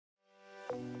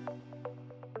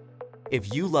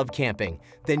If you love camping,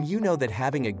 then you know that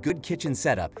having a good kitchen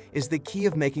setup is the key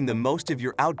of making the most of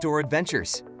your outdoor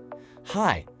adventures.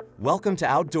 Hi, welcome to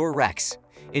Outdoor Rex.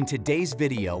 In today's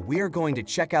video, we are going to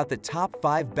check out the top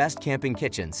 5 best camping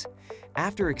kitchens.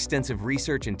 After extensive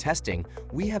research and testing,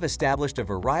 we have established a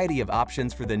variety of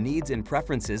options for the needs and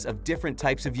preferences of different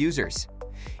types of users.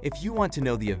 If you want to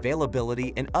know the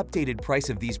availability and updated price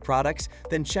of these products,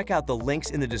 then check out the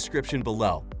links in the description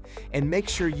below. And make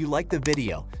sure you like the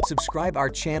video, subscribe our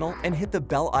channel, and hit the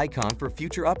bell icon for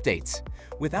future updates.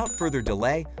 Without further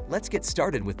delay, let's get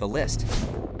started with the list.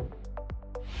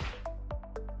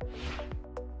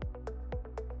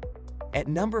 At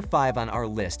number 5 on our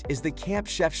list is the Camp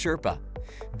Chef Sherpa.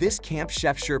 This Camp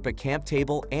Chef Sherpa camp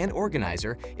table and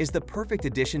organizer is the perfect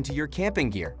addition to your camping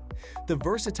gear. The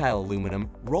versatile aluminum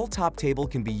roll-top table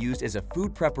can be used as a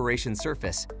food preparation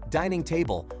surface, dining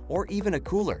table, or even a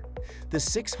cooler. The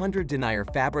 600 denier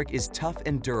fabric is tough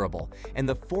and durable, and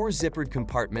the 4 zippered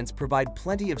compartments provide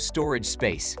plenty of storage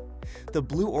space. The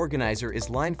blue organizer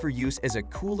is lined for use as a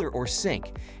cooler or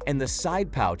sink, and the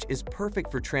side pouch is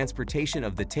perfect for transportation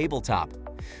of the tabletop.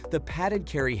 The padded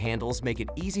carry handles make it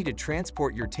easy to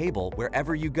transport your table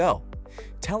wherever you go.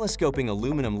 Telescoping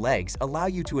aluminum legs allow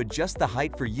you to adjust the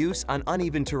height for use on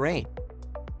uneven terrain.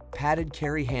 Padded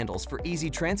carry handles for easy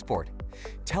transport.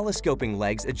 Telescoping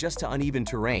legs adjust to uneven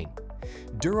terrain.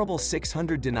 Durable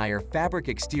 600 denier fabric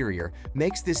exterior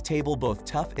makes this table both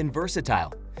tough and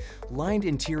versatile. Lined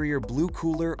interior blue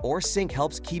cooler or sink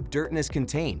helps keep dirtiness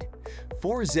contained.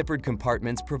 4 zippered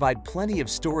compartments provide plenty of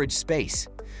storage space.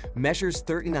 Measures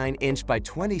 39 inch by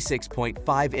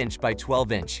 26.5 inch by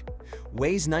 12 inch.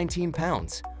 Weighs 19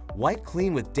 pounds. Wipe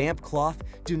clean with damp cloth.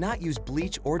 Do not use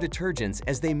bleach or detergents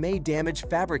as they may damage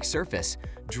fabric surface.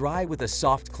 Dry with a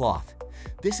soft cloth.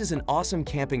 This is an awesome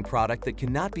camping product that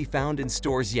cannot be found in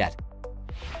stores yet.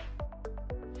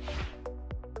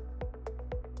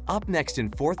 Up next in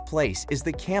 4th place is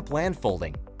the CampLand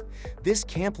Folding. This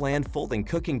CampLand Folding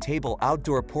cooking table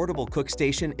outdoor portable cook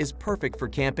station is perfect for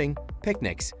camping,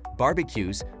 picnics,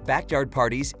 barbecues, backyard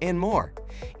parties, and more.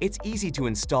 It's easy to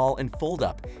install and fold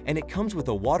up, and it comes with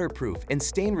a waterproof and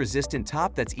stain-resistant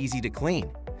top that's easy to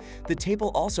clean. The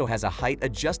table also has a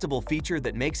height-adjustable feature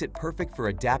that makes it perfect for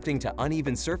adapting to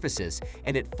uneven surfaces,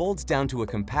 and it folds down to a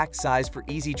compact size for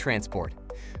easy transport.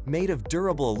 Made of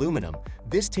durable aluminum,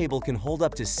 this table can hold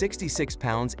up to 66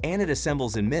 pounds and it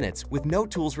assembles in minutes with no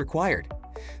tools required.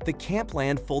 The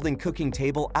CampLand Folding Cooking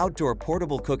Table Outdoor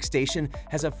Portable Cook Station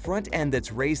has a front end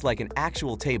that's raised like an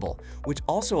actual table, which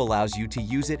also allows you to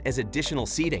use it as additional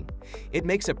seating. It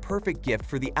makes a perfect gift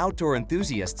for the outdoor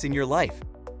enthusiasts in your life.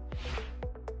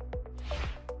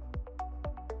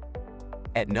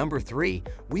 At number 3,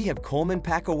 we have Coleman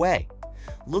Pack-Away.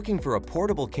 Looking for a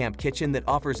portable camp kitchen that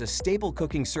offers a stable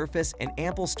cooking surface and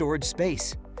ample storage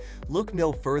space? Look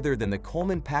no further than the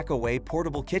Coleman Pack-Away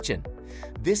Portable Kitchen.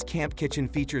 This camp kitchen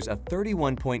features a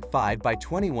 31.5 by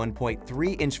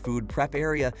 21.3 inch food prep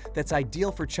area that's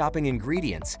ideal for chopping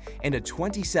ingredients, and a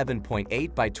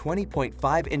 27.8 by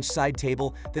 20.5 inch side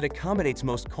table that accommodates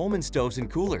most Coleman stoves and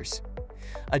coolers.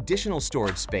 Additional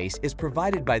storage space is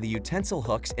provided by the utensil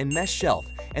hooks and mesh shelf,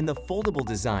 and the foldable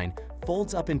design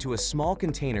folds up into a small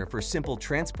container for simple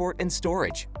transport and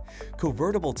storage.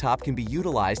 Convertible top can be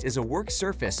utilized as a work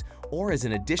surface or as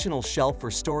an additional shelf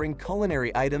for storing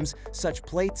culinary items such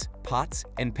plates, pots,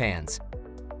 and pans.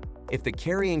 If the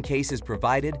carrying case is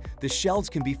provided, the shelves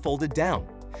can be folded down.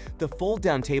 The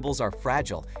fold-down tables are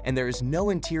fragile, and there is no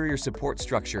interior support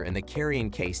structure in the carrying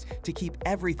case to keep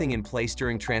everything in place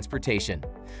during transportation.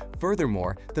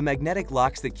 Furthermore, the magnetic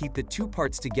locks that keep the 2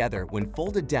 parts together when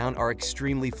folded down are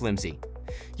extremely flimsy.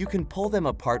 You can pull them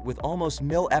apart with almost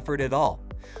no effort at all.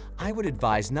 I would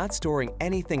advise not storing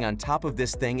anything on top of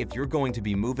this thing if you're going to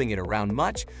be moving it around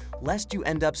much, lest you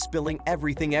end up spilling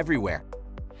everything everywhere.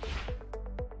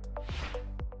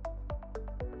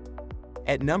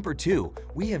 At number 2,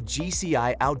 we have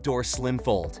GCI Outdoor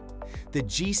Slim-Fold. The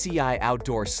GCI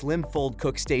Outdoor Slim-Fold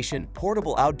Cook Station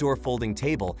Portable Outdoor Folding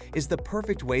Table is the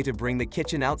perfect way to bring the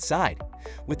kitchen outside.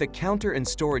 With a counter and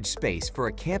storage space for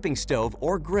a camping stove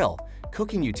or grill,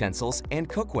 cooking utensils, and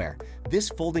cookware, this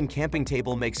folding camping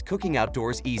table makes cooking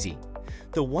outdoors easy.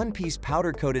 The one-piece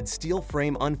powder-coated steel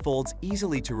frame unfolds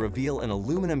easily to reveal an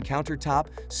aluminum countertop,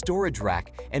 storage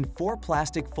rack, and 4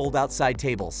 plastic fold-out side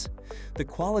tables. The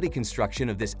quality construction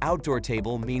of this outdoor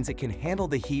table means it can handle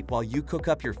the heat while you cook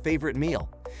up your favorite meal.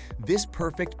 This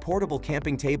perfect portable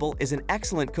camping table is an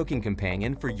excellent cooking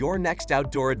companion for your next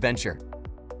outdoor adventure.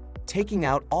 Taking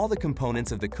out all the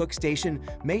components of the cook station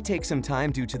may take some time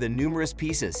due to the numerous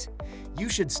pieces. You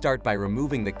should start by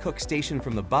removing the cook station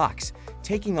from the box,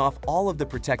 taking off all of the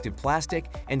protective plastic,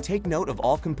 and take note of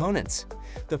all components.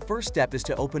 The first step is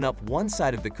to open up one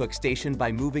side of the cook station by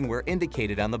moving where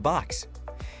indicated on the box.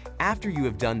 After you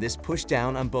have done this, push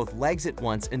down on both legs at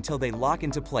once until they lock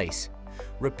into place.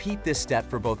 Repeat this step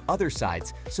for both other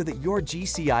sides so that your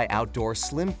GCI Outdoor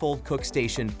Slim-Fold Cook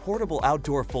Station portable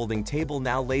outdoor folding table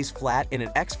now lays flat in an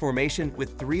X formation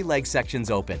with 3 leg sections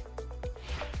open.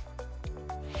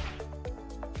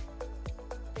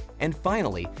 And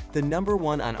finally, the number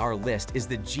 1 on our list is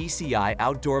the GCI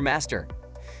Outdoor Master.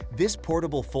 This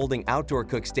portable folding outdoor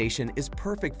cook station is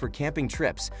perfect for camping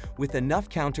trips with enough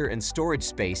counter and storage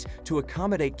space to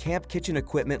accommodate camp kitchen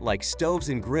equipment like stoves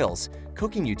and grills,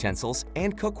 cooking utensils,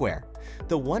 and cookware.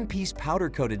 The one-piece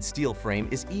powder-coated steel frame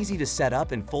is easy to set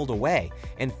up and fold away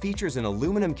and features an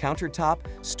aluminum countertop,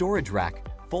 storage rack,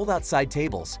 fold-out side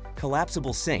tables,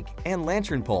 collapsible sink, and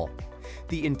lantern pole.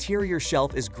 The interior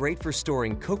shelf is great for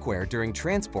storing cookware during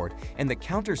transport, and the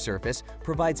counter surface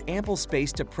provides ample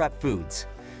space to prep foods.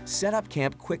 Set up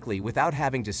camp quickly without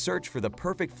having to search for the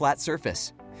perfect flat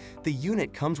surface. The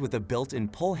unit comes with a built-in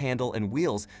pull handle and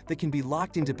wheels that can be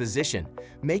locked into position,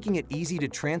 making it easy to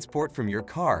transport from your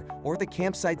car or the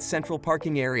campsite's central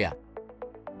parking area.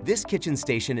 This kitchen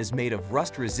station is made of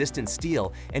rust-resistant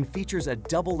steel and features a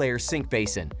double-layer sink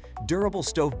basin, durable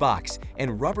stove box,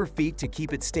 and rubber feet to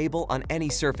keep it stable on any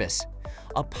surface.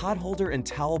 A pot holder and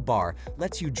towel bar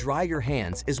lets you dry your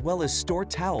hands as well as store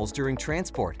towels during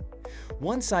transport.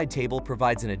 One side table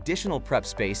provides an additional prep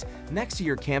space next to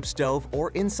your camp stove or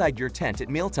inside your tent at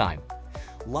mealtime.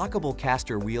 Lockable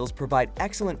caster wheels provide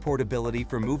excellent portability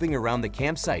for moving around the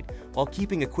campsite while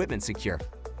keeping equipment secure.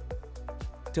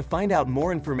 To find out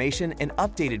more information and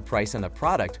updated price on the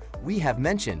product we have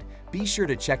mentioned, be sure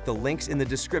to check the links in the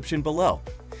description below.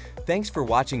 Thanks for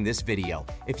watching this video.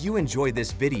 If you enjoyed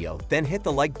this video, then hit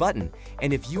the like button.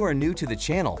 And if you are new to the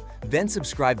channel, then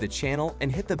subscribe the channel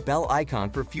and hit the bell icon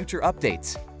for future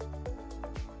updates.